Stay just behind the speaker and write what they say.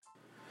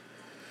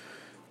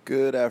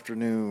Good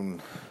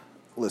afternoon,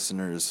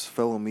 listeners,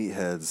 fellow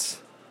meatheads.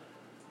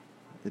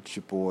 It's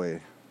your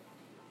boy.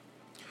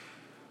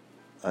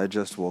 I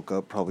just woke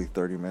up probably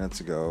 30 minutes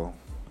ago,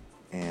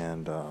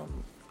 and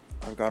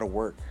I've got to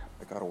work.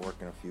 I got to work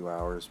in a few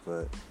hours,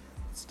 but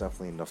it's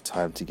definitely enough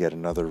time to get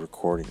another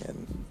recording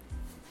in.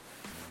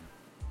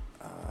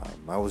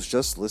 I was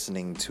just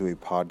listening to a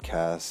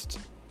podcast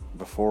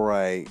before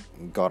I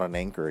got on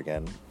Anchor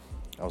again.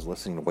 I was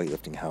listening to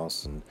Weightlifting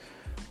House and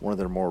one of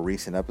their more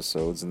recent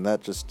episodes, and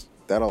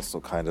that also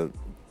kind of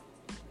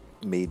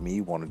made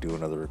me want to do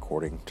another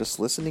recording. Just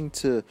listening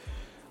to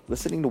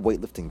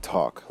weightlifting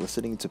talk,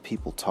 listening to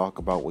people talk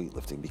about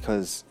weightlifting,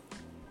 because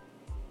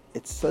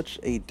it's such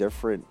a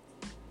different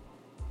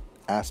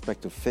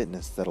aspect of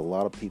fitness that a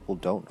lot of people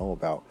don't know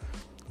about.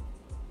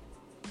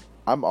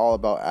 I'm all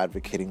about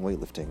advocating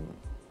weightlifting.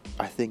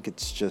 I think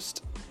it's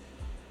just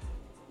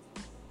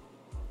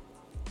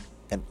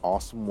an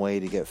awesome way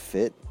to get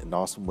fit, an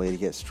awesome way to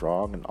get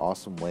strong, an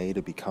awesome way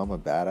to become a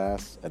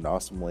badass, an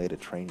awesome way to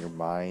train your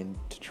mind,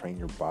 to train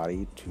your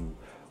body to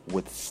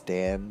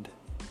withstand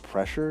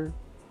pressure,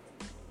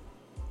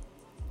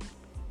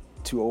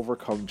 to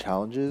overcome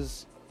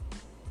challenges.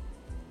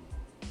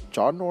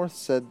 John North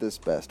said this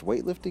best: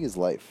 weightlifting is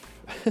life.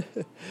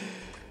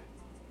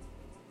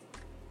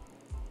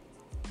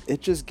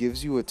 It just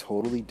gives you a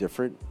totally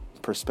different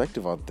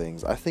perspective on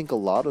things. I think a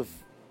lot of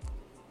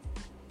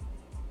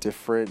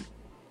different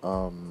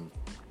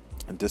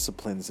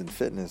disciplines in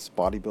fitness,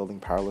 bodybuilding,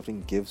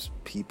 powerlifting, gives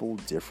people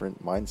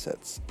different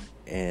mindsets.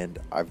 And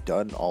I've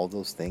done all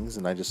those things,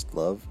 and I just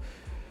love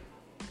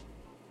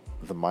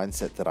the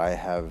mindset that I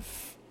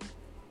have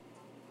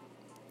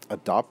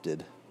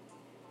adopted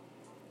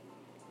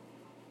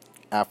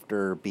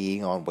after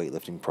being on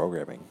weightlifting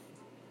programming.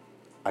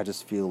 I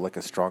just feel like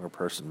a stronger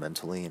person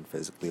mentally and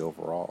physically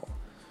overall.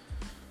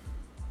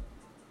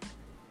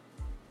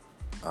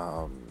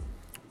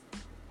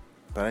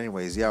 But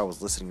anyways, I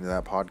was listening to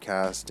that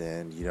podcast,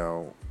 and,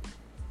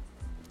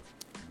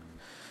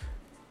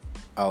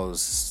 I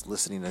was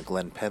listening to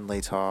Glenn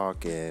Penley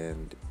talk,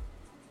 and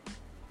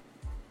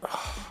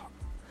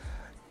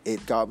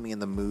it got me in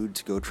the mood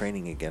to go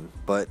training again.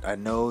 But I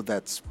know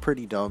that's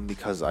pretty dumb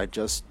because I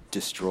just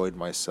destroyed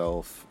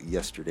myself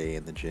yesterday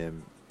in the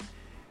gym.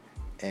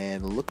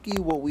 And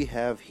looky what we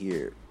have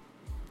here.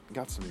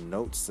 Got some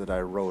notes that I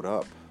wrote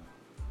up.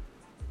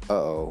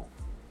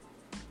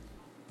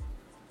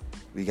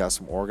 We got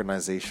some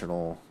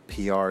organizational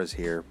PRs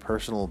here,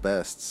 personal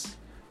bests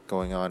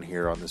going on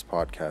here on this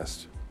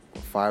podcast.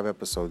 We're 5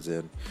 episodes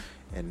in,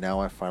 and now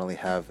I finally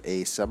have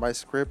a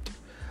semi-script.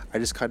 I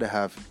just kind of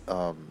have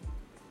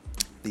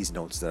these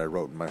notes that I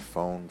wrote in my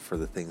phone for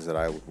the things that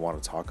I would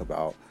want to talk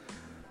about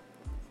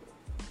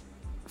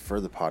for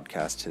the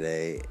podcast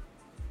today,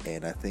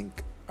 and I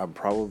think I'm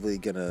probably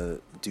going to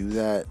do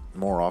that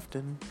more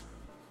often.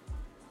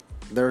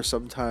 There are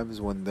some times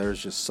when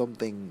there's just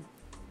something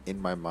in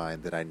my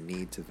mind that I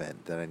need to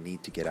vent, that I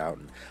need to get out,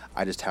 and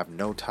I just have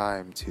no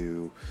time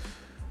to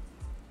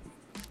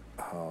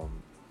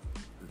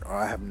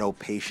I have no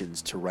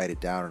patience to write it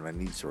down, and I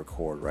need to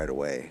record right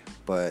away.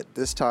 But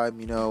this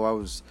time,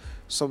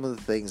 some of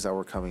the things that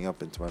were coming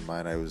up into my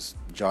mind, I was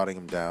jotting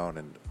them down,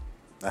 and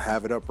I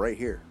have it up right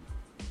here.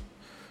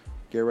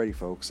 Get ready,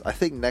 folks. I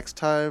think next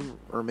time,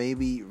 or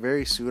maybe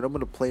very soon, I'm going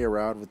to play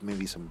around with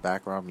maybe some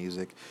background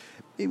music,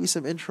 maybe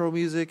some intro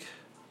music,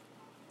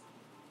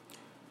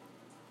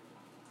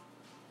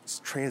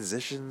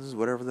 transitions,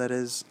 whatever that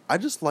is. I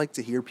just like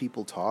to hear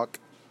people talk,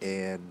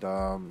 and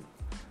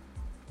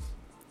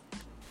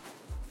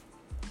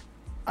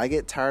I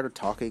get tired of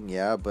talking,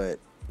 but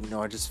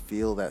I just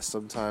feel that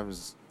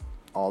sometimes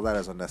all that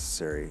is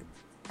unnecessary.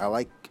 I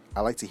like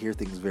to hear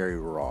things very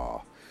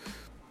raw.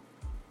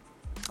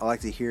 I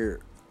like to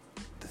hear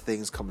the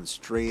things coming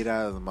straight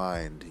out of the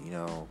mind.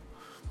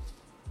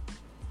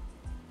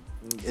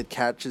 It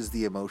catches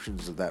the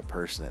emotions of that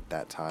person at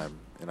that time,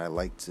 and I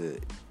like to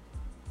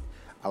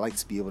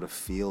be able to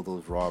feel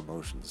those raw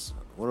emotions.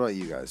 What about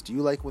you guys? Do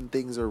you like when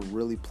things are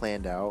really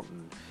planned out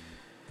and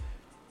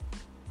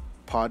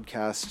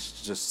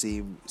podcasts just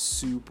seem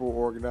super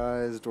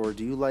organized? Or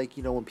do you like,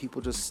 when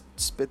people just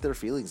spit their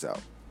feelings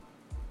out?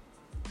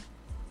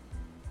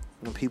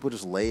 When people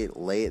just lay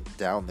it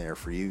down there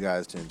for you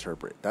guys to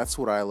interpret. That's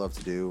what I love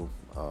to do.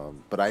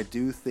 But I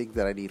do think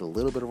that I need a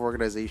little bit of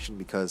organization,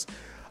 because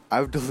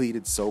I've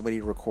deleted so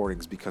many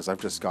recordings because I've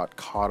just got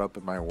caught up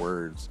in my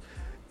words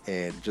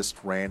and just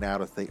ran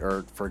out of things,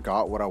 or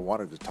forgot what I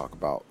wanted to talk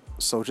about.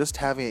 So just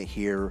having it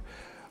here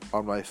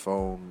on my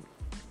phone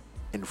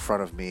in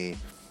front of me,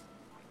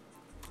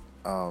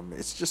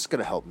 it's just going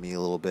to help me a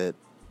little bit.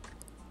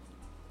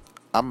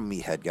 I'm a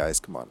meathead, guys.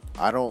 Come on.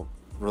 I don't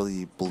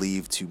really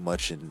believe too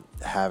much in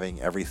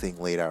having everything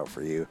laid out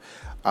for you.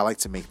 I like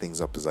to make things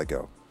up as I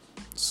go.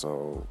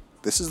 So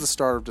this is the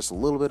start of just a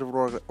little bit of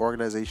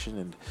organization,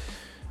 and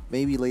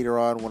maybe later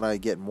on when I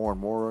get more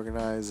and more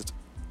organized,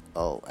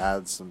 I'll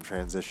add some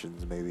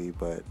transitions maybe,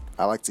 but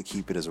I like to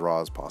keep it as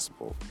raw as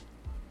possible.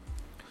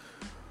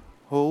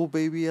 Oh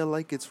baby, I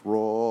like it's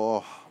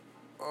raw.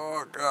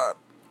 Oh god.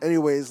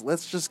 Anyways,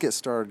 let's just get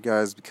started,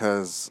 guys,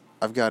 because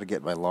I've got to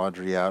get my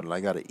laundry out and I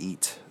got to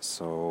eat.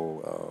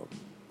 So,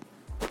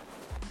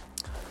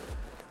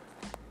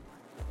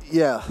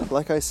 yeah,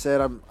 like I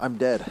said, I'm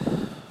dead.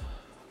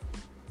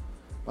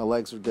 My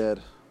legs are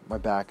dead. My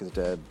back is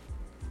dead.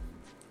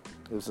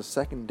 It was the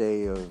second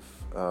day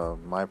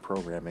of my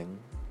programming.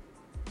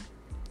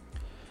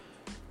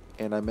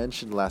 And I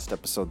mentioned last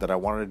episode that I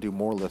wanted to do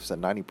more lifts at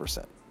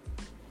 90%.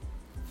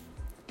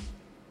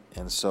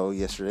 And so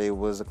yesterday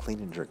was a clean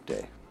and jerk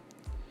day.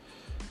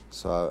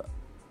 So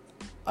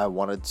I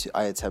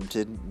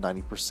attempted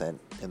 90%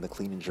 in the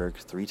clean and jerk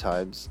 3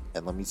 times.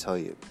 And let me tell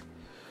you,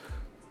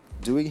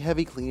 doing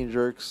heavy clean and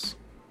jerks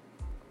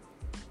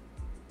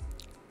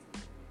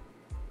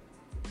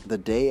the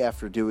day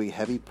after doing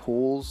heavy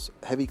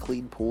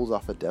clean pulls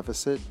off a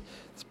deficit,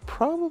 it's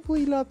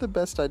probably not the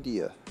best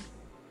idea.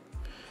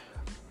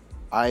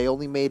 I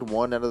only made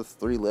 1 out of the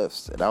 3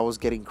 lifts, and I was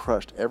getting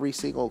crushed. Every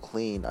single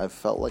clean, I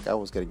felt like I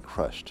was getting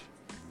crushed.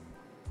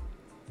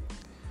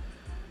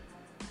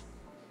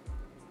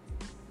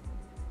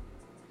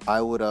 I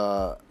would,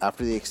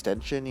 after the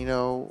extension,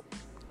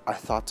 I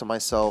thought to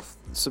myself,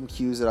 some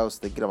cues that I was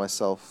thinking to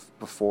myself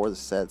before the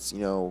sets,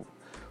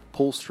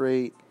 pull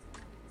straight,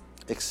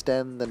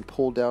 extend, then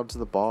pull down to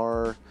the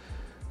bar,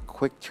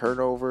 quick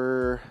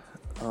turnover,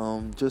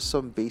 just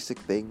some basic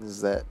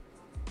things that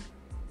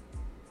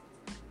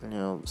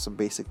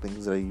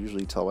I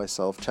usually tell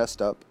myself.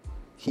 Chest up,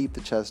 keep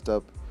the chest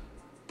up,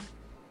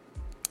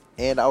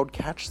 and I would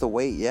catch the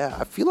weight. Yeah,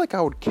 I feel like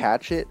I would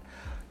catch it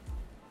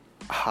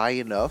high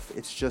enough.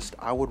 It's just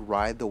I would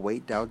ride the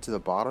weight down to the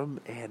bottom,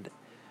 and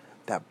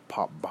that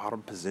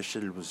bottom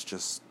position was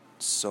just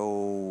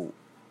so,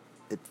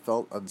 it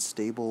felt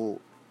unstable.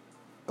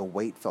 The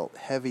weight felt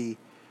heavy,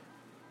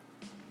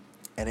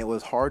 and it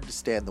was hard to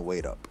stand the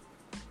weight up.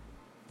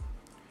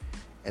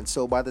 And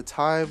so by the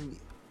time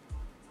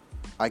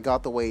I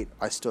got the weight,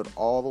 I stood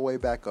all the way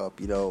back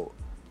up.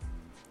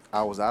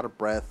 I was out of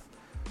breath.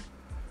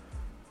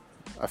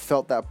 I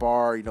felt that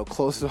bar,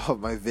 close off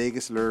my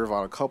vagus nerve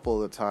on a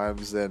couple of the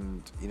times.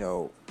 And,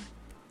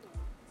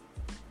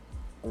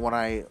 when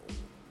I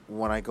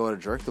go to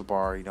jerk the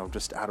bar,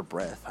 just out of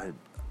breath,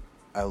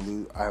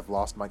 I've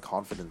lost my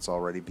confidence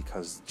already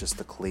because just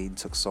the clean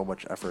took so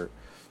much effort.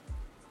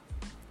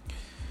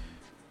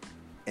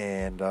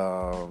 And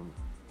I'll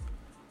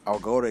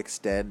go to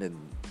extend and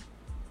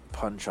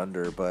punch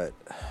under, but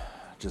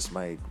just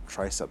my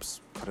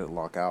triceps couldn't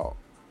lock out,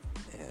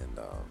 and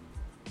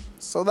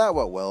so that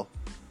went well,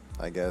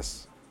 I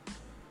guess.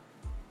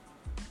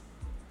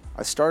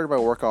 I started my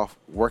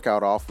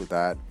workout off with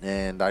that,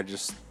 and I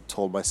just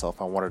told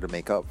myself I wanted to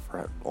make up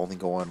for only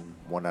going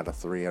 1 out of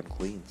 3 on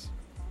cleans.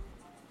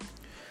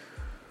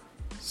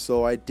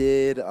 So I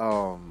did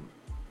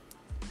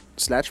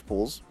snatch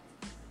pulls.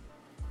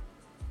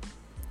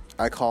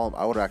 I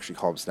would actually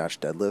call them snatch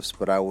deadlifts,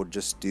 but I would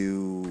just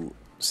do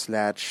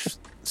snatch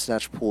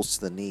pulls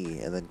to the knee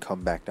and then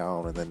come back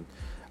down, and then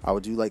I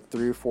would do like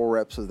 3 or 4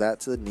 reps of that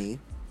to the knee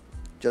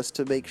just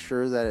to make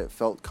sure that it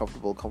felt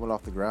comfortable coming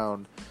off the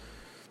ground,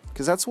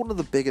 because that's one of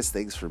the biggest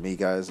things for me,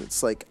 guys.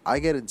 It's like I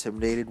get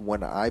intimidated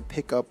when I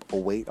pick up a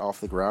weight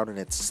off the ground and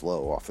it's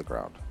slow off the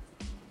ground,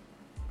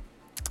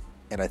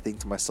 and I think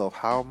to myself,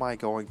 how am I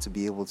going to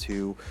be able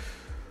to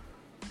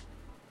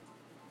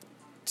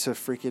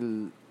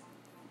freaking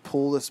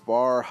pull this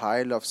bar high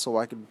enough so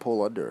I can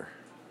pull under?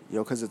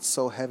 Because it's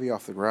so heavy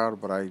off the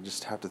ground. But I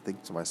just have to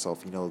think to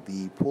myself,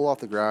 the pull off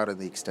the ground and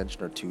the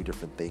extension are 2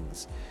 different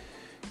things.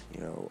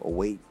 A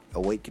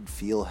weight can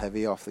feel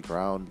heavy off the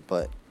ground,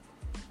 but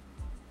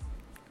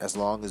as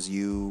long as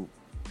you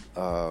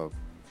have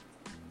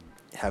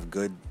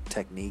good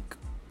technique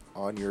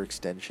on your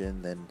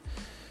extension, then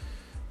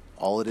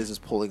all it is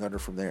pulling under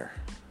from there.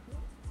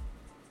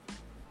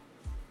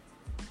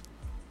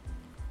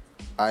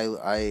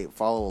 I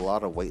follow a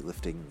lot of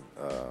weightlifting,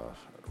 a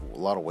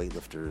lot of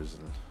weightlifters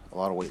and a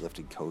lot of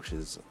weightlifting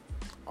coaches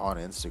on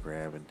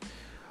Instagram, and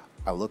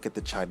I look at the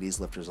Chinese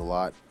lifters a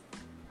lot.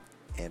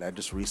 And I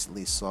just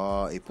recently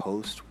saw a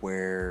post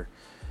where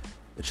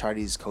the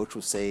Chinese coach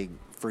was saying,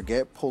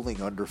 forget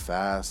pulling under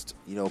fast.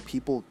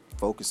 People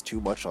focus too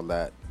much on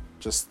that.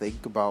 Just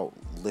think about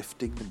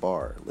lifting the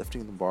bar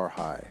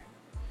high.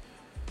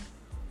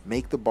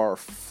 Make the bar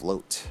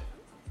float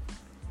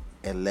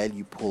and let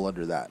you pull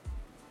under that.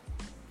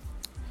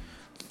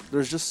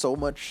 There's just so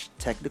much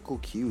technical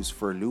cues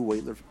for a new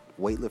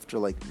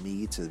weightlifter like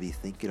me to be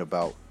thinking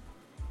about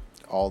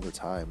all the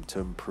time to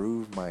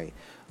improve my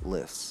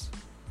lifts.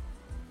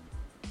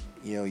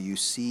 You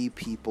see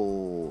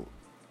people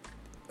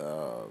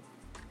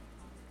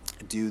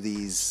do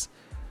these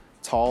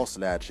tall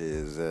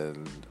snatches,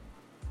 and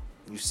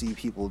you see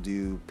people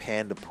do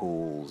panda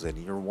pulls, and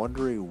you're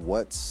wondering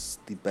what's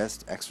the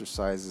best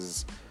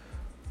exercises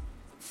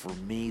for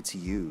me to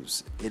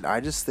use. And I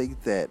just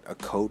think that a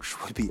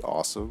coach would be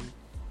awesome,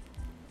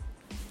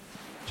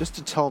 just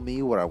to tell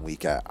me what I'm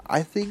weak at.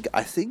 I think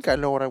I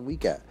know what I'm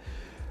weak at.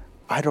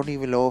 I don't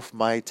even know if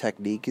my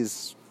technique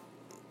is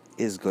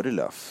good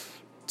enough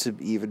to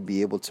even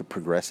be able to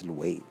progress in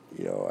weight.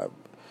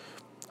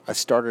 I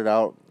started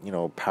out,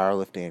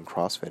 powerlifting and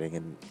CrossFitting,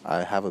 and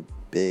I have a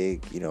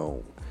big,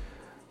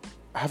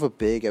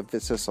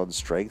 emphasis on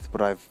strength,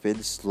 but I've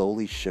been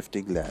slowly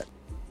shifting that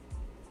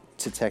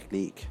to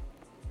technique.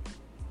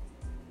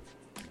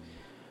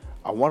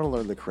 I want to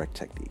learn the correct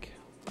technique.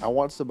 I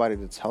want somebody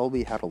to tell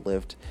me how to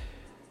lift,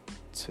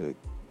 to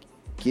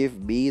give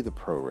me the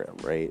program,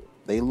 right?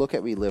 They look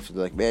at me lift and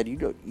they're like, man,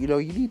 you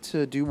need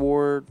to do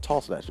more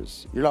tall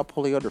snatches. You're not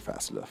pulling under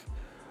fast enough.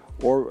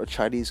 Or a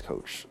Chinese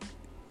coach,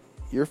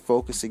 you're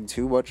focusing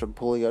too much on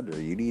pulling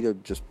under. You need to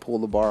just pull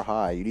the bar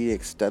high. You need to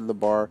extend the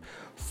bar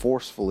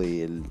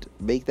forcefully and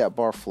make that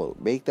bar float.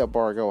 Make that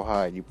bar go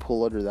high and you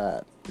pull under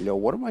that.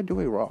 What am I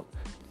doing wrong?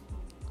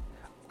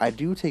 I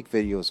do take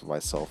videos of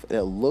myself and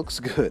it looks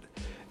good.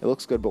 It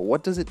looks good, but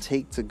what does it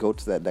take to go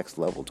to that next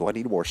level? Do I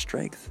need more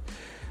strength?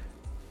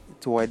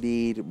 Do I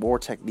need more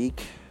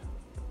technique?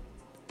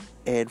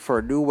 And for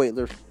a new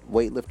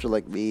weightlifter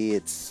like me,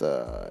 it's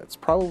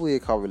probably a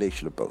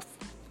combination of both.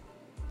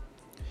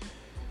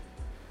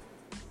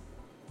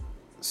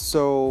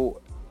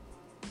 So,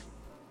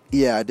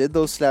 yeah, I did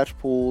those snatch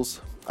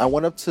pulls. I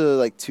went up to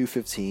like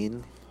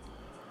 215,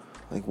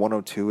 like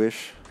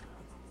 102-ish.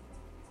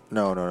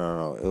 No.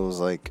 It was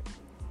like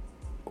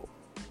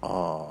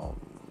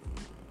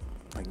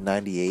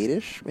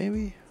 98-ish,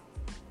 maybe.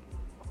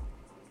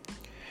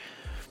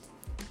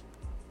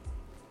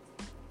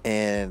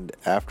 And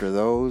after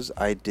those,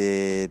 I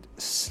did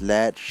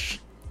snatch.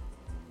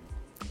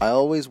 I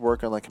always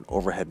work on like an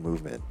overhead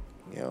movement,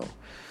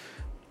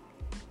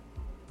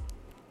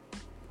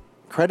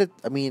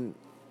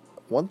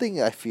 one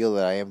thing I feel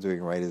that I am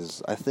doing right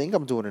is I think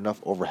I'm doing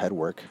enough overhead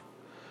work.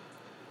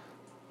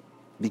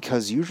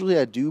 Because usually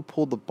I do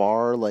pull the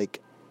bar,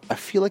 like, I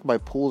feel like my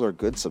pulls are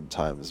good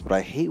sometimes, but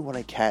I hate when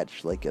I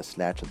catch like a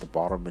snatch at the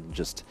bottom and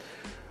just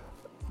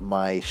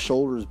my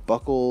shoulders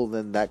buckle,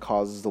 then that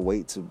causes the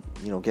weight to,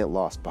 get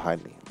lost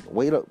behind me.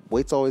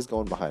 Weight's always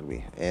going behind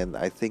me, and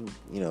I think,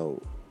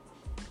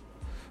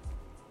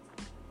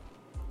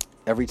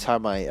 every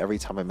time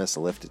I miss a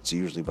lift, it's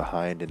usually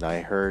behind, and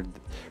I heard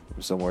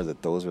from somewhere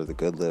that those are the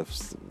good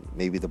lifts.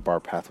 Maybe the bar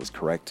path was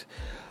correct.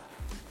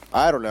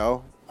 I don't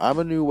know. I'm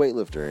a new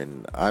weightlifter,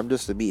 and I'm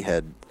just a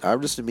meathead.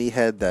 I'm just a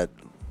meathead that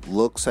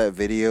looks at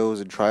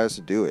videos and tries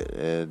to do it,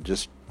 and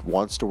just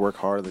wants to work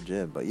hard in the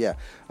gym. But yeah,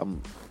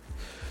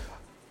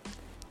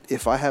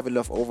 if I have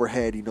enough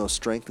overhead,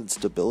 strength and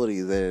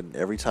stability, then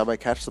every time I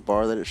catch the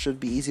bar, then it should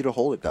be easy to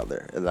hold it down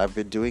there. And I've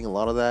been doing a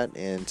lot of that.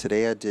 And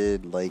today I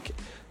did like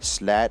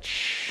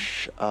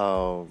snatch,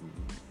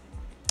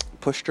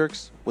 push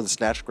jerks with a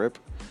snatch grip.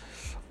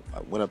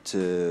 I went up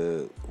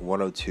to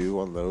 102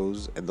 on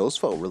those, and those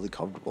felt really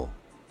comfortable.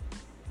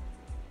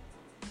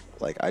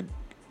 Like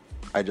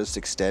I just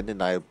extend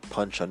and I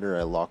punch under,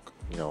 I lock,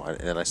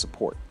 and I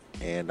support.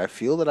 And I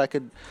feel that I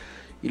could,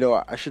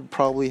 I should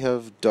probably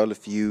have done a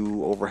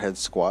few overhead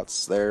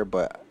squats there,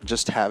 but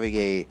just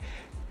having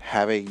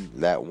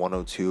that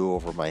 102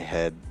 over my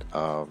head,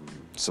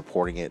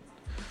 supporting it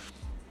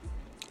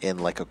in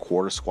like a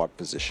quarter squat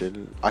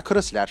position, I could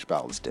have snatch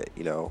balanced it,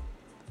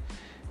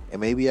 and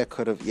maybe I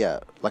could have,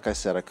 like I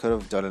said, I could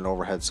have done an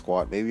overhead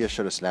squat. Maybe I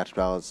should have snatch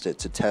balanced it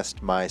to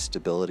test my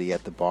stability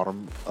at the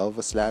bottom of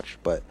a snatch,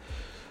 but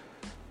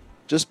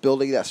just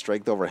building that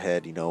strength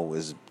overhead,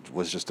 was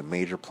just a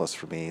major plus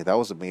for me. That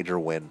was a major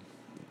win.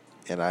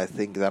 And I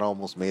think that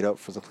almost made up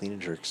for the clean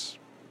and jerks.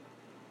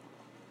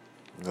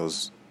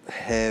 Those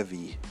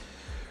heavy,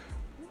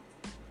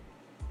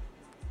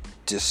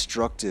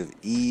 destructive,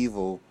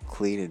 evil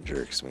clean and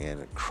jerks, man.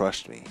 It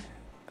crushed me.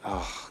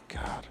 Oh,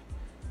 God.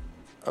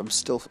 I'm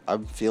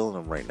feeling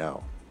them right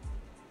now.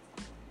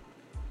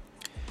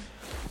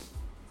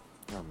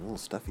 I'm a little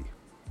stuffy.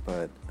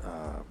 But,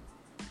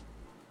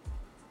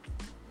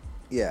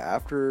 yeah,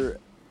 after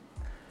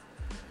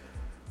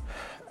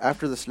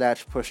the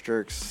snatch push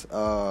jerks,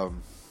 I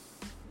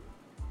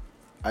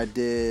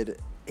did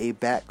a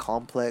back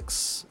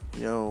complex,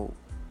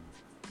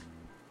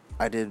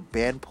 I did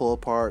band pull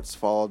aparts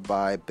followed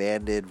by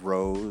banded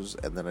rows,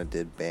 and then I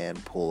did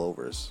band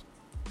pullovers.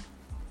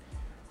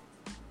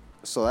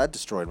 So that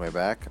destroyed my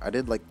back. I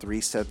did like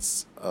 3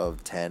 sets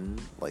of 10,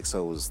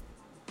 so it was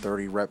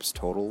 30 reps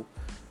total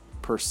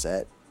per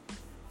set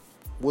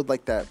with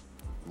like that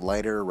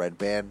lighter red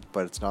band,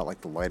 but it's not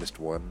like the lightest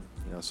one,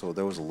 so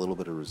there was a little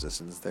bit of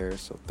resistance there.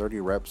 So 30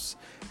 reps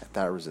at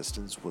that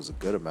resistance was a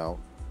good amount.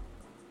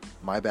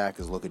 My back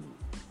is looking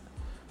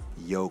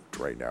yoked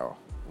right now.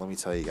 Let me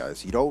tell you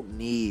guys, you don't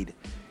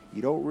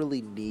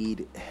really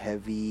need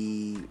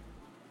heavy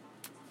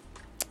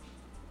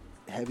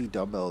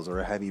dumbbells or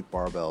a heavy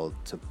barbell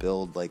to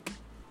build like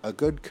a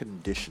good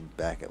conditioned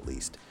back, at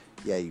least.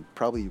 Yeah, you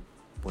probably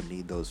would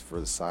need those for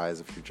the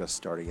size if you're just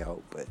starting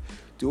out, but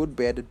doing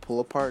banded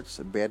pull aparts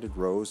and banded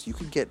rows, you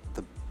can get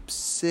the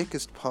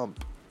sickest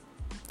pump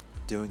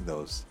doing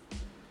those.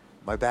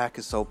 My back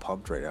is so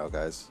pumped right now,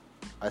 guys.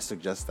 I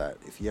suggest that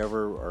if you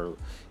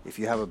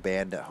have a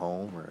band at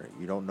home or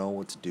you don't know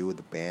what to do with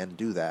the band,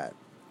 do that.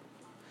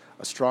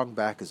 A strong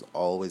back is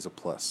always a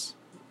plus.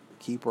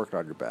 Keep working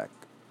on your back.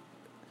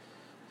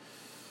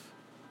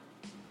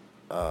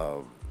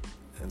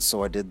 And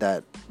so I did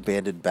that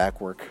banded back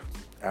work.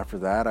 After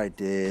that, I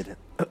did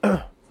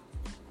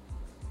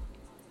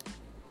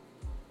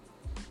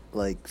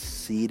like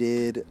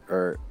seated,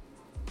 or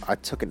I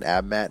took an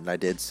ab mat and I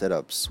did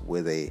sit-ups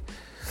with a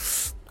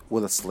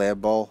slam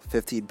ball,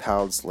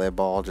 15-pound slam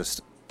ball.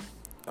 Just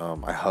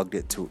I hugged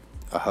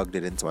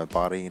it into my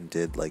body and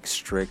did like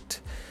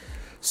strict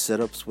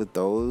sit-ups with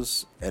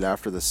those. And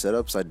after the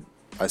sit-ups, I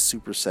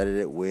supersetted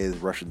it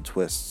with Russian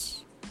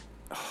twists.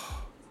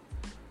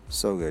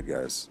 So good,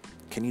 guys.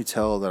 Can you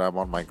tell that I'm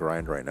on my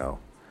grind right now?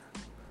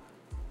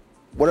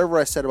 Whatever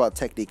I said about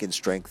technique and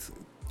strength,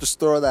 just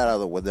throw that out of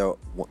the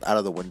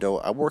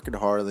window. I'm working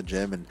hard in the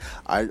gym, and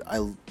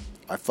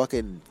I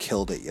fucking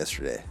killed it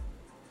yesterday.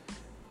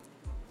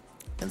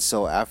 And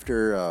so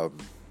after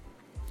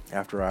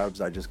abs,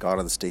 I just got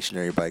on the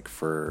stationary bike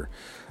for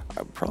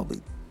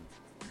probably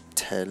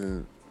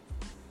 10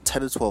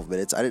 to 12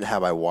 minutes. I didn't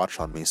have my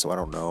watch on me, so I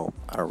don't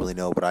really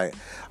know, but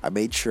I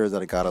made sure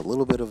that I got a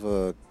little bit of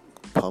a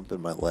pump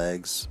in my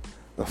legs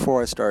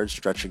before I started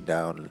stretching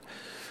down, and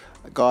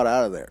I got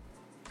out of there.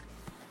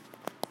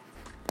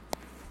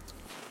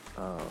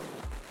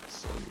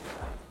 So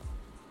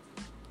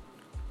yeah.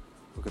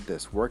 Look at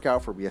this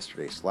workout from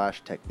yesterday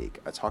 / technique.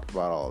 I talked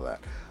about all of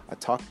that. I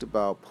talked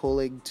about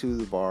pulling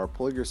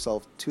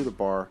yourself to the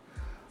bar.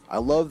 I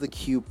love the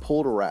cue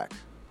pull to rack,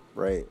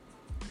 right?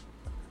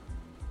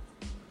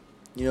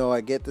 You know, I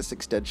get this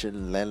extension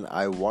and then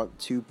I want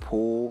to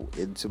pull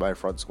into my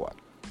front squat.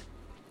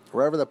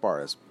 Wherever that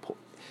bar is.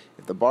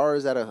 If the bar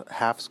is at a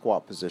half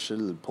squat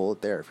position, then pull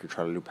it there if you're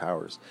trying to do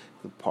powers.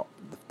 If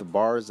the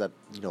bar is at,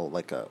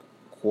 like a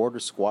quarter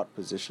squat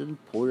position,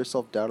 pull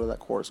yourself down to that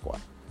quarter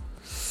squat.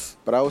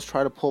 But I was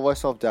trying to pull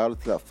myself down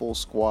into that full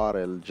squat,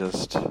 and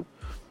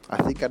I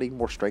think I need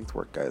more strength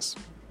work, guys.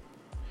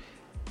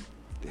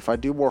 If I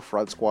do more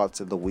front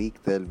squats in the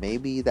week, then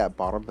maybe that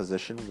bottom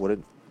position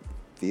wouldn't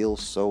feel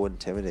so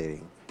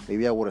intimidating.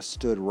 Maybe I would have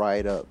stood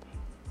right up.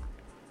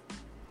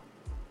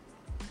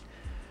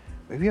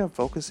 Maybe I'm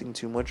focusing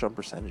too much on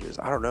percentages.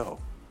 I don't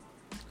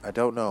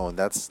know, and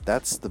that's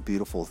the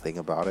beautiful thing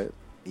about it.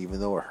 Even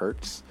though it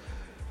hurts,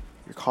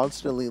 you're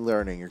constantly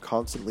learning. You're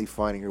constantly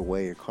finding your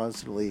way. You're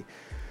constantly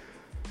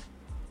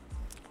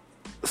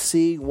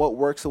seeing what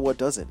works and what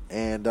doesn't.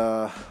 And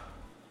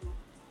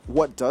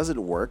what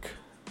doesn't work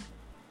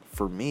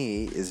for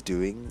me is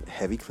doing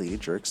heavy clean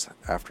and jerks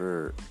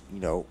after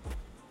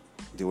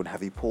doing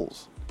heavy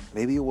pulls.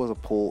 Maybe it was a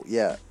pull.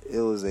 Yeah, it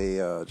was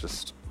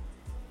just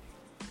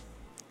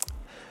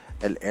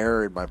an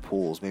error in my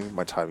pulls. Maybe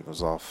my timing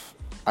was off.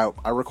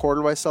 I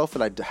recorded myself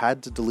and I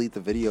had to delete the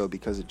video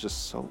because it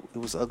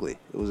was ugly.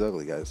 It was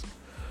ugly, guys.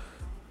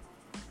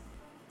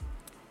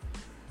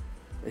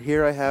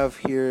 Here I have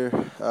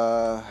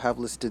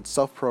listed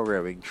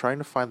self-programming, trying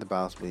to find the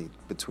balance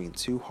between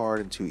too hard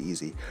and too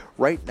easy.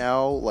 Right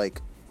now,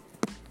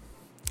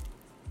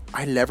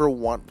 I never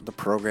want the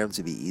program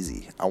to be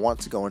easy. I want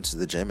to go into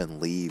the gym and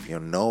leave,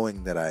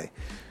 knowing that I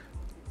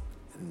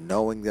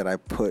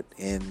put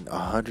in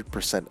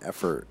 100%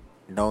 effort,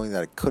 knowing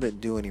that I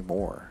couldn't do any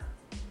more.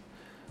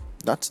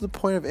 Not to the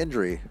point of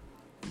injury.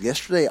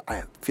 Yesterday,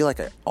 I feel like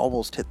I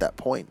almost hit that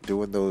point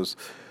doing those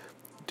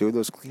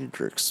clean and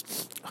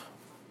jerks.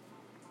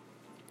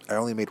 I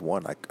only made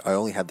one. I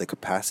only had the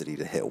capacity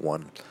to hit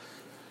one.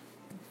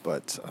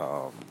 But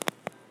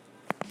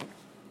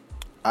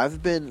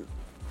I've been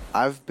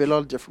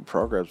on different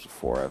programs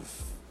before.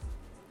 I've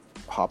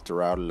hopped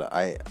around.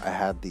 I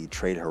had the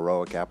Trade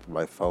Heroic app on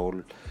my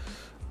phone.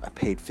 I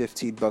paid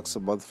 $15 a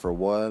month for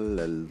one,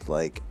 and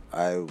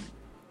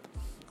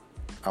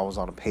I was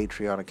on a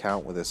Patreon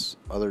account with this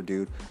other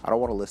dude. I don't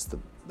want to list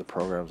the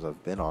programs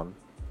I've been on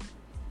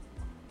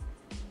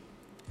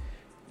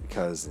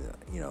because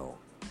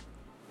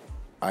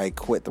I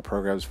quit the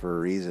programs for a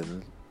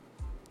reason.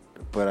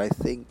 But I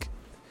think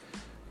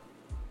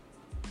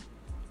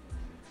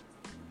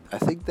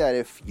that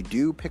if you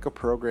do pick a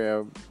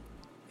program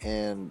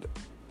and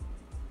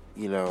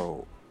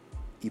you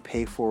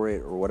pay for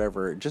it or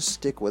whatever, just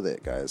stick with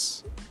it,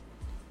 guys.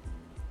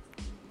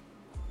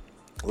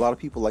 A lot of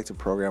people like to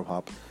program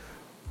hop.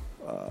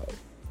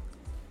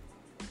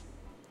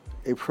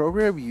 A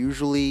program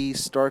usually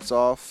starts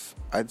off,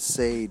 I'd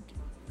say,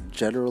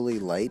 generally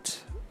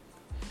light.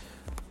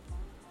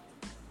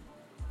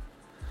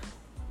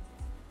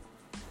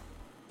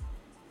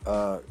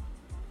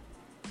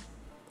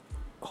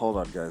 Hold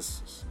on,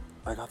 guys.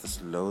 I got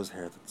this nose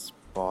hair that's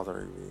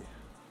bothering me.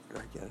 Did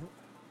I get it?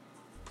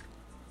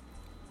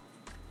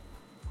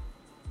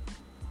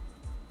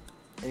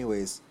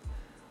 Anyways,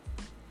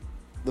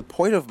 the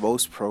point of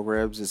most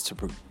programs is to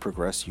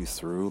progress you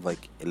through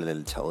in an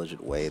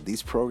intelligent way.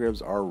 These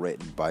programs are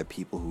written by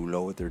people who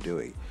know what they're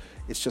doing.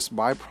 It's just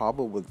my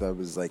problem with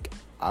them is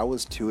I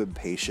was too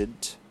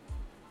impatient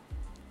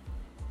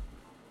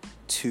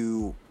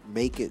to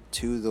make it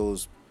to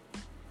those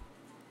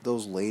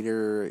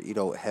later,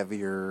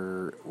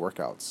 heavier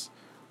workouts.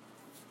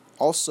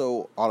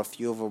 Also, on a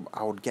few of them,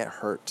 I would get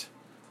hurt.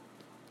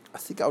 I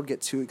think I would get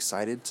too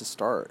excited to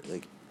start.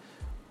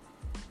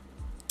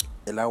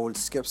 and I would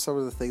skip some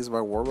of the things in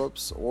my warm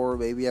ups, or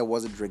maybe I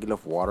wasn't drinking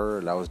enough water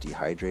and I was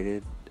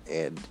dehydrated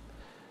and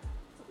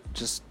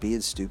just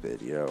being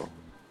stupid.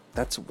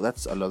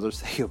 That's another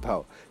thing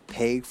about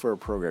paying for a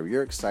program.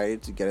 You're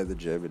excited to get in the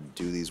gym and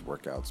do these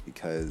workouts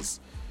because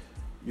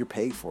you're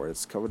paying for it.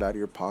 It's coming out of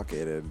your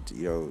pocket, and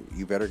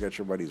you better get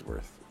your money's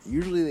worth.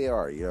 Usually they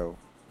are.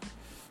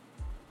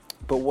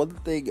 But one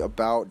thing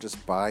about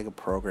just buying a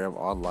program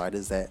online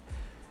is that,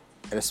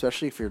 and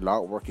especially if you're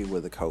not working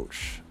with a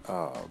coach,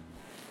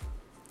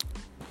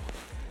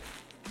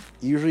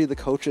 usually the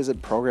coach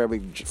isn't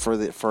programming for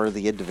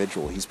the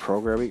individual. He's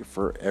programming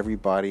for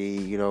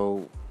everybody.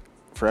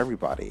 For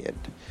everybody, and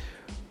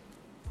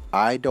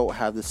I don't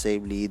have the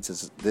same needs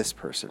as this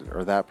person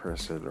or that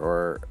person,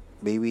 or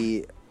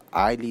maybe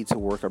I need to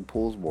work on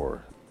pulls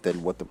more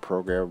than what the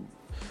program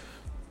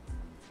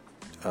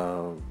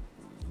has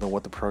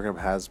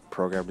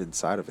programmed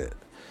inside of it.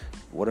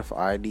 What if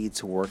I need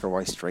to work on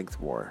my strength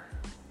more?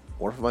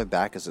 What if my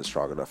back isn't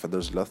strong enough and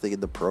there's nothing in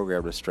the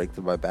program to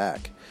strengthen my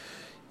back?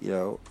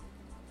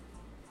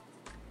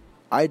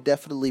 I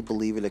definitely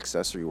believe in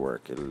accessory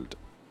work, and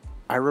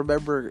I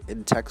remember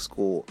in tech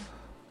school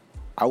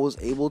I was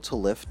able to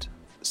lift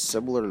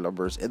similar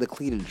numbers in the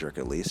clean and jerk,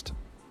 at least.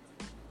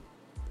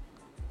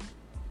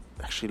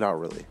 Actually, not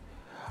really.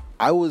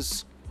 I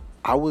was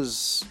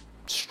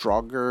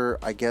stronger,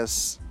 I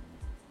guess,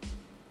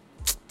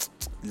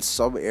 in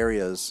some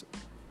areas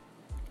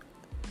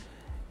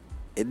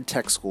in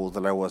tech school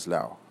than I was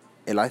now.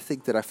 And I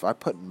think that if I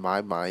put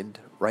my mind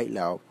right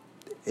now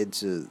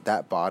into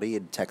that body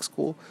in tech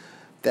school,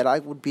 that I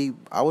would be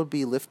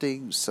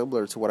lifting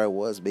similar to what I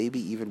was, maybe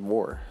even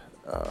more,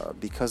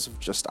 because of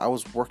just I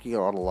was working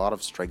on a lot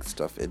of strength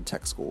stuff in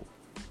tech school.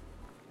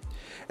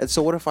 And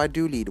so what if I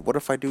do need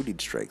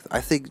strength?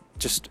 I think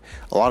just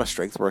a lot of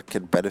strength work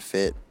can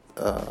benefit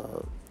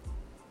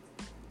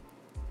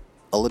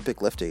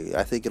Olympic lifting.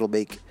 I think it'll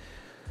make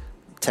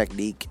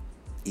technique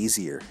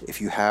easier if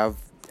you have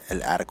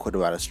an adequate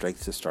amount of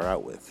strength to start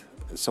out with.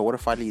 So what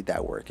if I need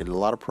that work? And a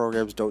lot of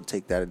programs don't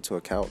take that into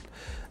account.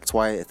 That's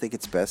why I think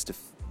it's best if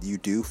you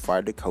do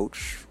find a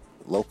coach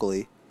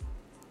locally,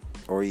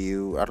 or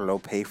you, I don't know,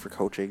 pay for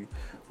coaching,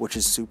 which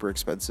is super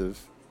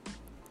expensive.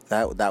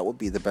 That would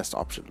be the best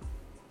option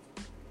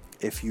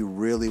if you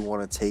really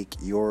want to take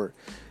your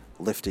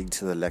lifting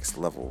to the next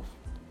level.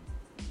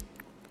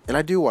 And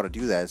I do want to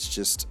do that. It's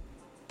just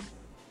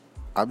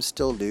I'm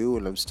still new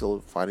and I'm still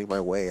finding my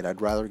way, and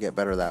I'd rather get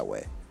better that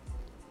way.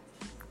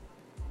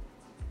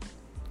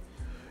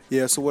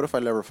 Yeah, so what if I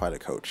never find a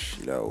coach?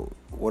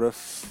 What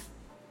if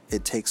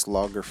it takes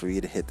longer for me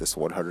to hit this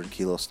 100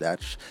 kilo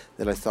snatch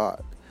than I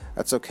thought?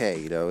 That's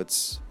okay.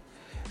 It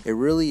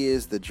really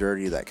is the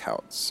journey that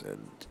counts.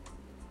 And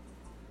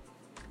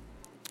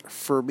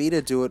for me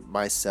to do it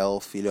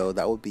myself,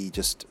 that would be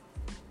just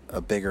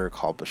a bigger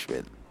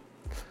accomplishment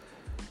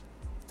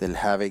than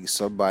having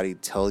somebody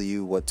tell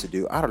you what to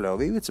do. I don't know.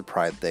 Maybe it's a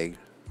pride thing.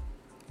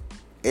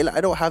 And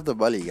I don't have the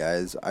money,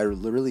 guys. I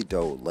really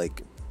don't.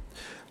 Like,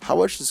 how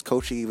much does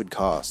coaching even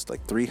cost?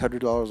 Like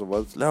 $300 a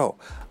month? No.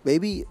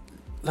 Maybe.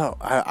 No.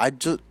 I'm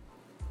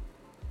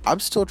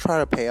still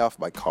trying to pay off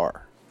my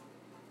car.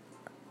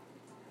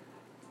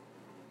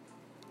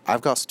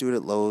 I've got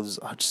student loans.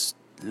 I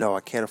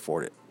can't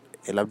afford it.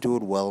 And I'm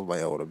doing well on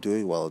my own. I'm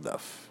doing well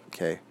enough.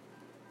 Okay.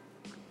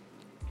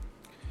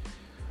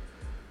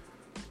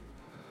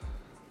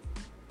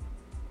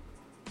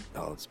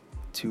 No, it's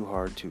too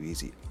hard, too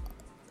easy.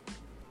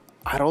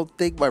 I don't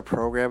think my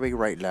programming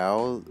right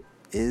now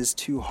is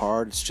too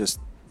hard. It's just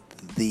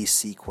the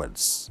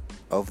sequence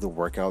of the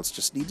workouts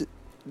just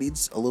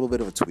needs a little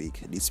bit of a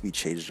tweak. It needs to be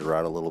changed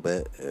around a little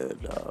bit.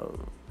 And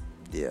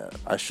yeah,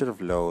 I should have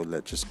known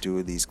that just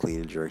doing these clean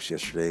and jerks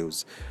yesterday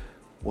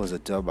was a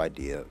dumb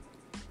idea.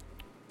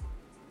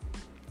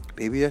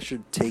 Maybe I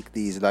should take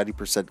these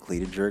 90%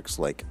 clean and jerks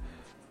like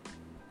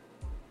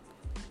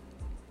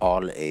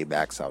on a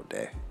max out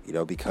day,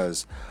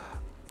 because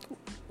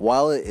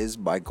while it is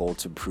my goal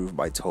to improve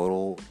my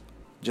total,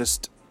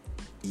 just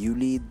you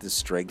need the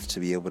strength to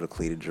be able to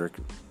clean and jerk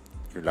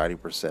your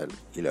 90%.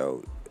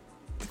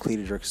 The clean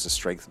and jerk is a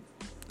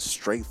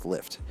strength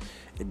lift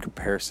in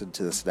comparison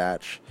to the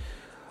snatch.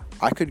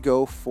 I could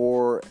go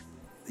for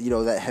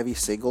that heavy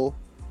single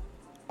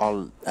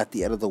at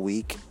the end of the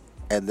week,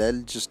 and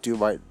then just do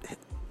my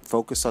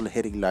focus on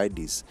hitting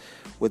 90s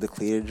with the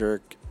clean and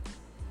jerk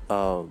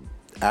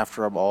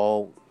after I'm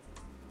all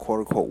quote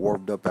unquote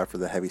warmed up after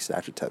the heavy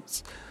snatch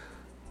attempts.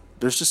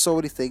 There's just so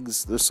many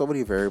things. There's so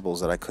many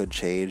variables that I could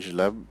change,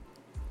 and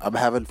I'm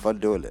having fun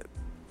doing it.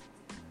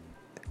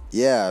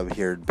 Yeah, I'm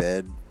here in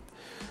bed,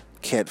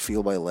 can't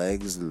feel my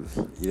legs, and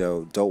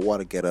don't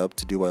want to get up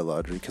to do my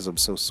laundry because I'm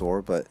so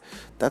sore. But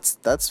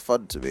that's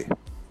fun to me.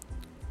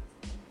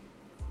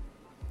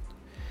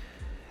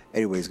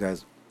 Anyways,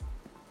 guys,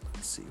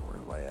 let's see, where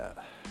am I at?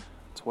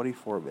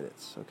 24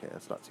 minutes. Okay,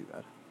 that's not too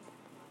bad.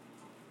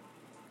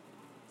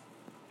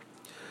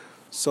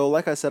 So,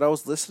 like I said, I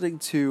was listening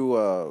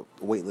to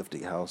the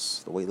Weightlifting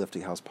House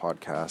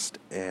podcast,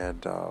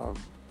 and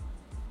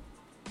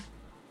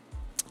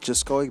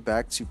just going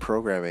back to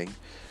programming,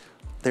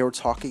 they were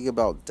talking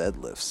about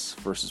deadlifts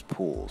versus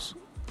pulls,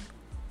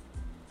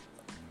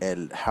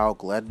 and how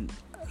Glenn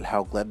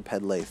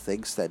Pedley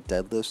thinks that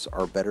deadlifts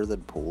are better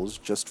than pulls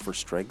just for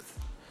strength.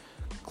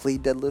 Clean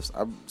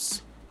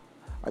deadlifts.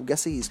 I'm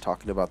guessing he's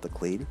talking about the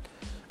clean.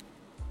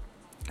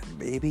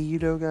 Maybe,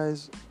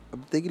 guys,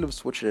 I'm thinking of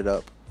switching it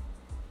up.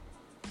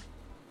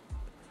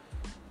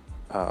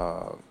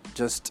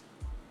 Just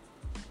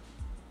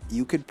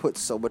you could put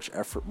so much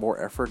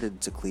more effort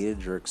into clean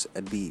and jerks,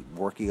 and be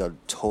working on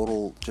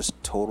total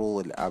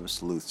and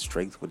absolute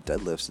strength with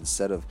deadlifts,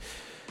 instead of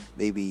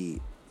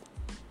maybe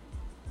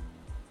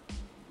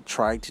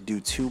trying to do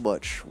too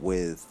much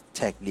with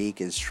technique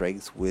and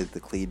strength with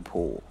the clean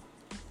pull.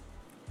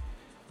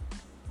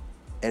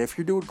 And if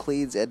you're doing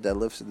cleans and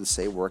deadlifts in the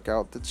same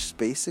workout, that's just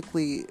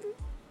basically,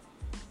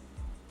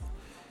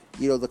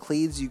 the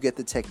cleans you get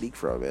the technique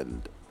from,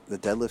 and the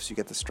deadlifts you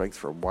get the strength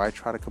from. Why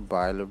try to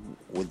combine them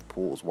with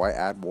pulls? Why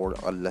add more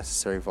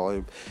unnecessary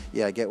volume?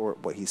 Yeah, I get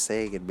what he's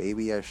saying, and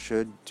maybe I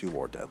should do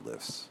more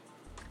deadlifts.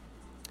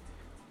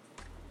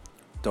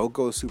 Don't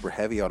go super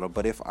heavy on them.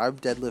 But if I'm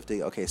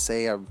deadlifting, okay,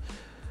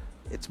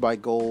 it's my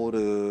goal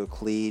to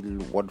clean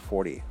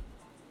 140.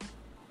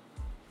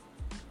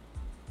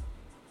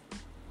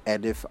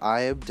 And if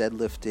I am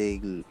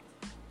deadlifting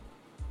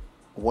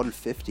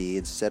 150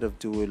 instead of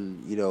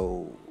doing,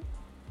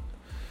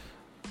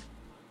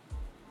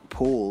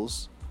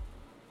 pulls,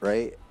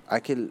 right? I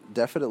can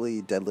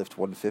definitely deadlift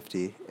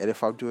 150. And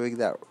if I'm doing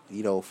that,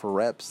 for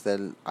reps,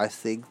 then I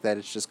think that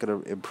it's just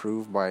going to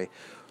improve my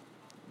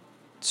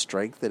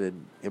strength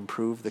and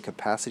improve the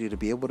capacity to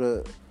be able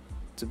to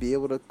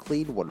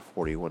clean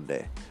 140 one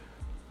day.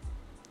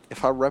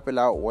 If I'm repping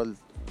out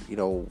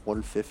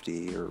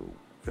 150, or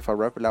if I'm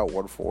repping out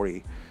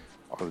 140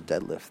 on a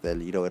deadlift,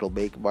 then it'll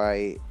make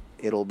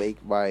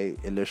my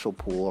initial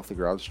pull off the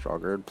ground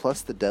stronger. And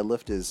plus, the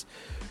deadlift is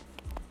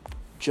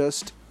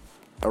just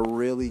a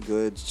really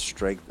good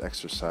strength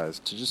exercise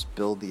to just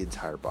build the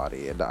entire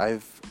body. And I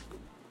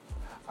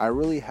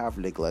really have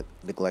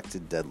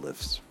neglected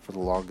deadlifts for the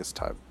longest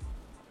time,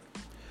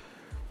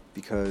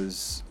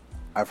 because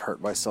I've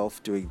hurt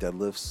myself doing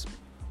deadlifts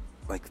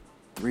like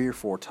 3 or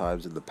 4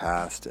 times in the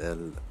past,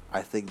 and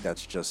I think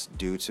that's just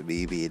due to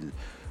me being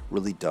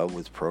really dumb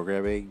with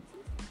programming.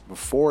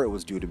 Before, it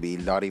was due to me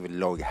not even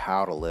knowing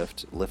how to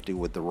lifting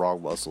with the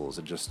wrong muscles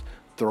and just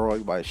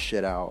throwing my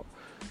shit out.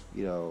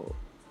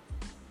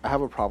 I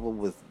have a problem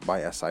with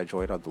my SI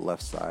joint on the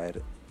left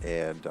side,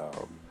 and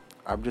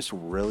I'm just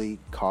really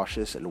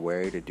cautious and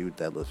wary to do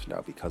deadlifts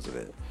now because of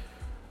it.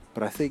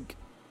 But I think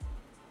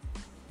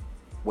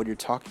when you're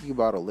talking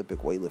about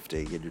Olympic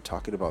weightlifting and you're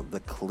talking about the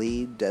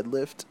clean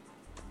deadlift,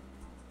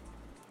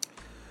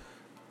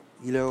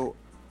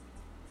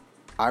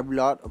 I'm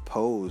not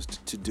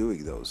opposed to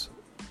doing those,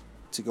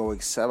 to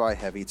going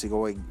semi-heavy, to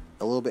going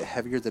a little bit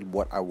heavier than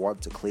what I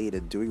want to clean,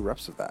 and doing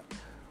reps of that.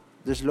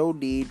 There's no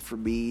need for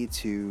me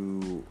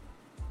to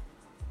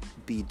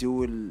be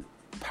doing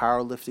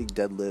powerlifting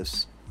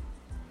deadlifts,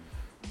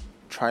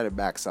 trying to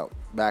max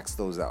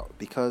those out,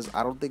 because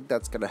I don't think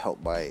that's going to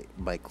help my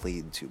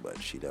clean too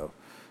much,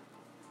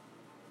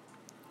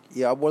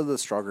 Yeah, I'm one of the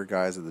stronger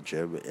guys in the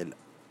gym, and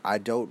I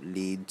don't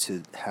need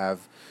to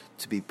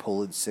be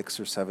pulling 6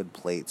 or 7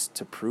 plates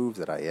to prove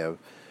that I am,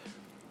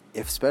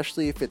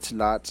 especially if it's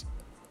not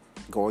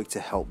going to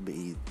help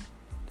me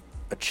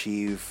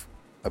achieve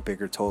a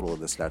bigger total in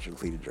the snatch and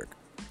clean and jerk.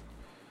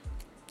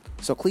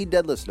 So clean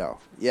deadlifts now.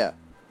 Yeah.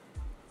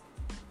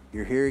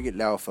 You're hearing it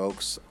now,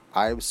 folks.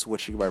 I'm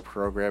switching my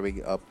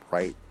programming up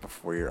right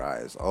before your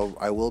eyes.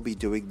 I will be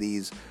doing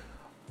these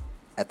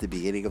at the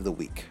beginning of the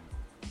week.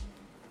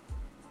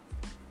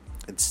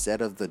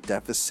 Instead of the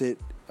deficit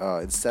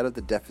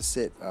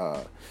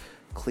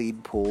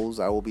clean pulls,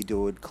 I will be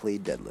doing clean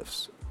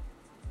deadlifts.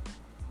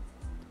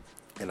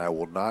 And I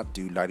will not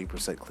do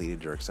 90% clean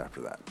and jerks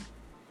after that.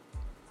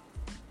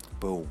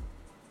 Boom.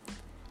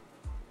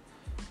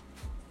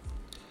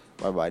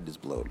 My mind is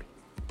blown.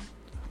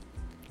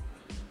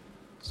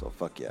 So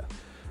fuck yeah.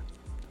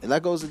 And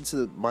that goes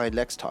into my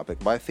next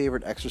topic, my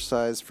favorite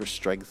exercise for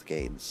strength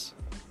gains.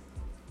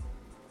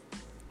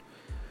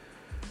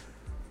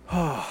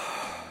 Because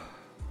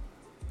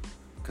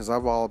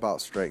I'm all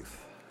about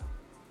strength.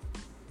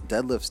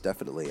 Deadlifts,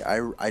 definitely.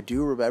 I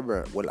do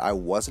remember when I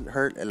wasn't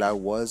hurt and I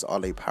was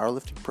on a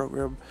powerlifting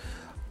program,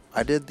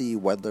 I did the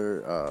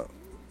Wendler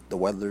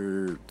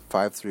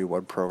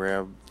 531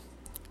 program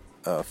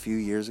a few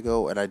years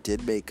ago, and I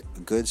did make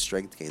good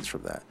strength gains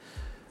from that.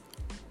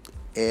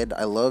 And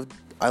I love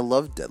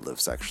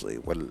deadlifts, actually,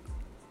 when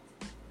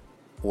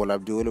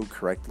I'm doing them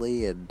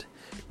correctly and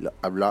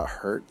I'm not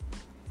hurt.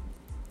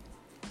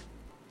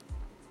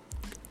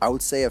 I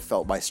would say I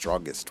felt my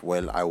strongest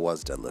when I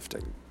was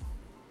deadlifting.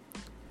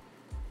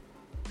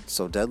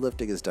 So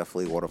deadlifting is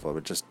definitely one of them.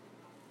 It just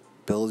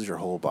builds your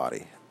whole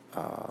body.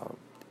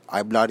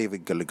 I'm not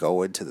even going to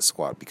go into the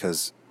squat,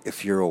 because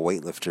if you're a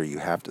weightlifter, you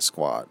have to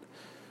squat.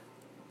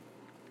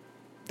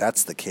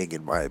 That's the king,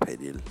 in my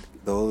opinion.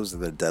 Those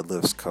and the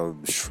deadlifts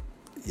come,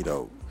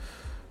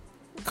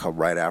 come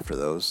right after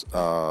those.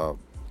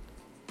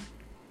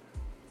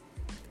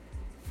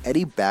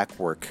 Any back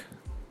work,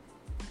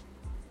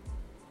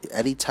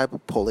 any type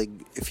of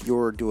pulling, if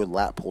you're doing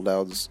lat pull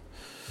downs,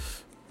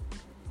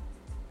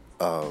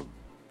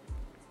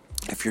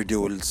 if you're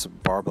doing some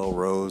barbell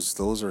rows,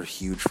 those are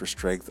huge for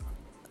strength.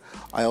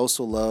 I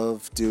also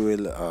love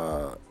doing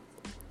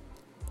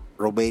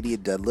Romanian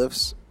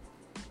deadlifts.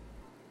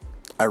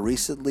 I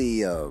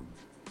recently,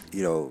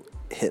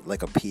 hit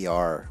like a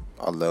PR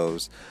on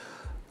those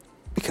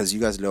because you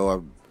guys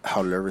know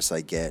how nervous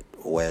I get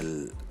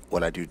when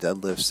I do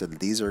deadlifts, and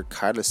these are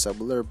kind of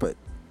similar, but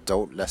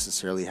don't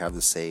necessarily have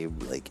the same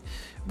like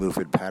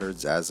movement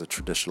patterns as a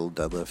traditional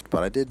deadlift.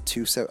 But I did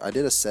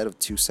a set of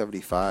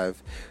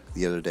 275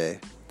 the other day.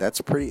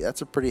 That's a pretty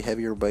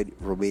heavy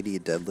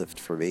Romanian deadlift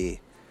for me.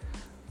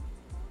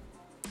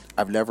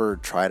 I've never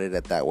tried it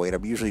at that weight.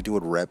 I'm usually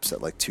doing reps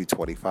at like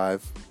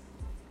 225.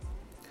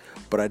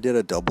 But I did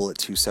a double at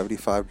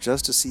 275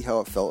 just to see how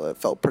it felt. It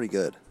felt pretty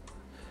good.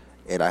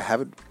 And I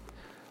haven't,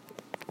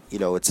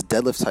 it's a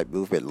deadlift type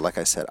movement. Like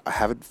I said,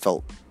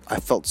 I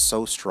felt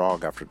so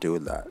strong after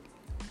doing that.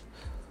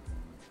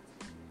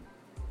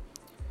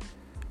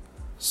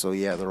 So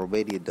yeah, the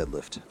Romanian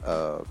deadlift.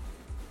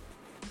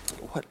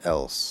 What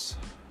else?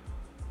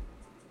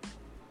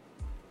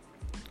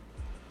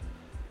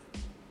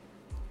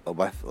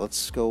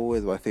 Let's go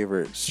with my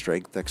favorite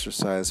strength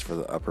exercise for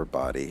the upper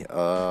body.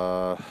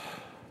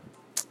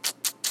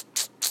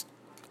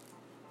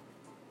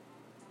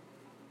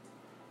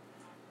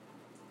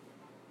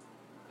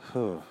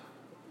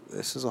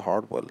 This is a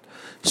hard one.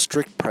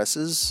 Strict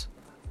presses.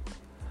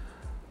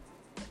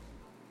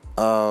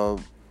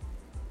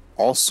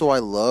 Also, I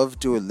love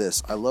doing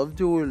this. I love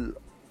doing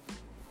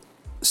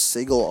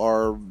single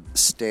arm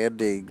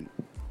standing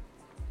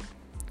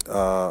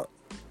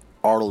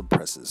Arnold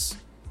presses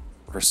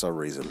for some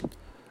reason.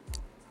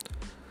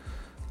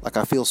 Like,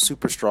 I feel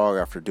super strong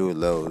after doing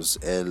those,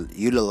 and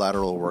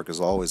unilateral work is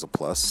always a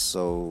plus.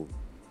 So,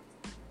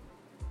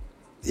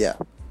 yeah.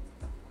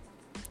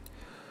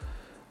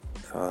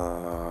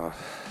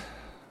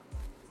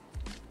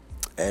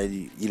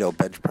 And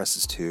bench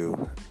presses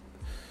too.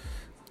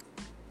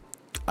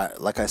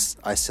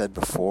 I said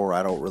before,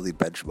 I don't really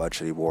bench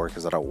much anymore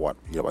because I don't want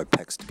my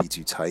pecs to be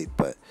too tight.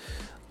 But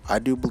I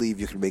do believe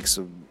you can make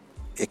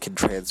it can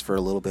transfer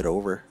a little bit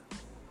over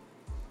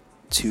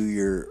to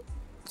your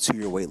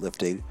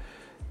weightlifting.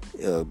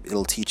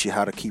 It'll teach you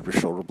how to keep your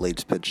shoulder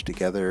blades pinched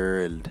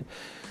together and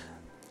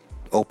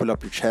open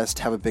up your chest.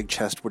 Have a big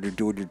chest when you're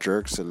doing your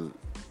jerks, and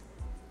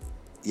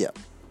yeah.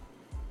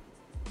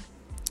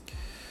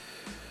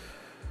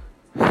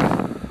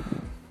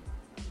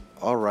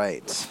 All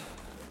right.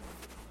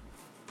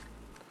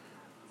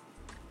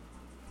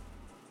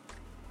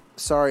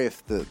 Sorry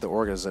if the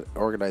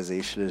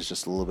organization is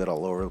just a little bit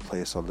all over the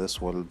place on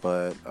this one,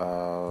 but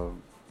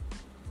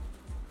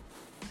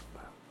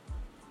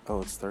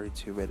it's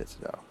 32 minutes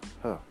now.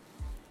 Huh.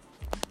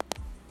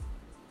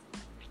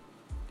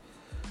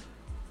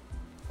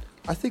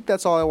 I think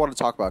that's all I want to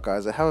talk about,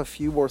 guys. I have a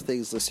few more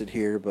things listed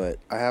here, but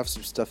I have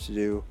some stuff to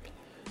do.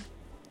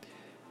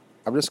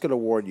 I'm just going to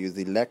warn you,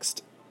 the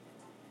next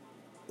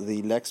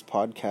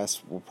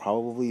podcast will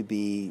probably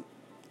be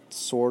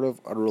sort of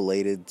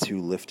unrelated to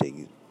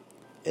lifting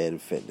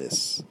and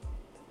fitness.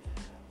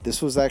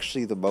 This was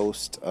actually the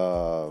most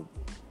I've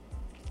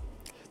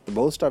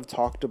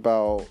talked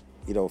about,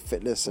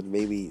 fitness and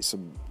maybe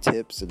some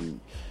tips and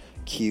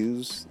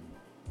cues.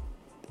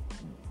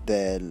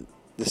 Then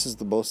this is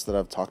the most that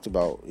I've talked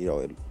about,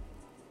 in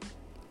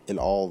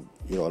all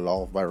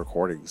of my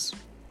recordings.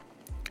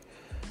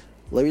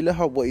 Let me know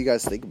what you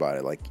guys think about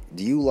it. Like,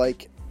 do you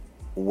like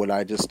when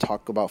I just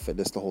talk about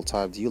fitness the whole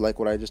time? Do you like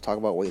when I just talk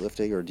about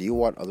weightlifting, or do you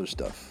want other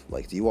stuff?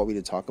 Like, do you want me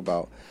to talk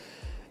about,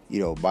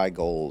 my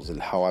goals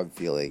and how I'm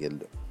feeling,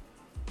 and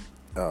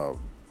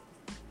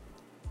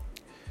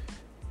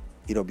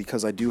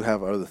because I do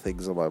have other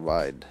things on my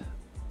mind,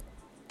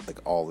 like,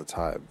 all the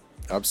time.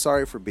 I'm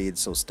sorry for being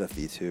so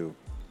stuffy too,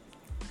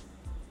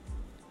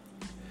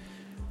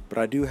 but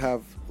I do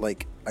have,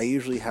 I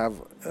usually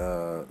have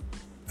a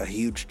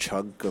huge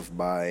chunk of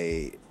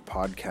my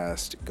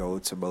podcast go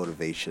to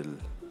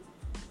motivation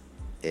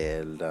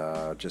and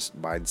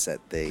just mindset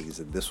things,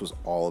 and this was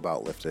all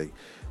about lifting.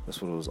 This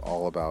one was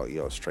all about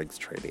strength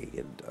training,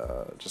 and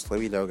just let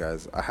me know,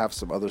 guys. I have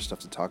some other stuff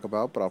to talk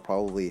about, but I'll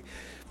probably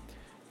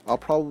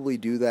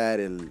do that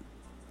in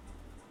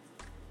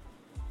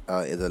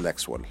the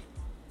next one.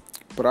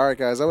 But alright,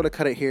 guys, I'm gonna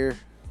cut it here.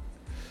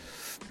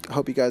 I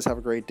hope you guys have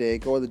a great day.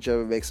 Go to the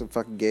gym and make some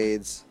fucking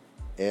gains,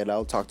 and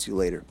I'll talk to you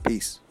later.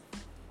 Peace.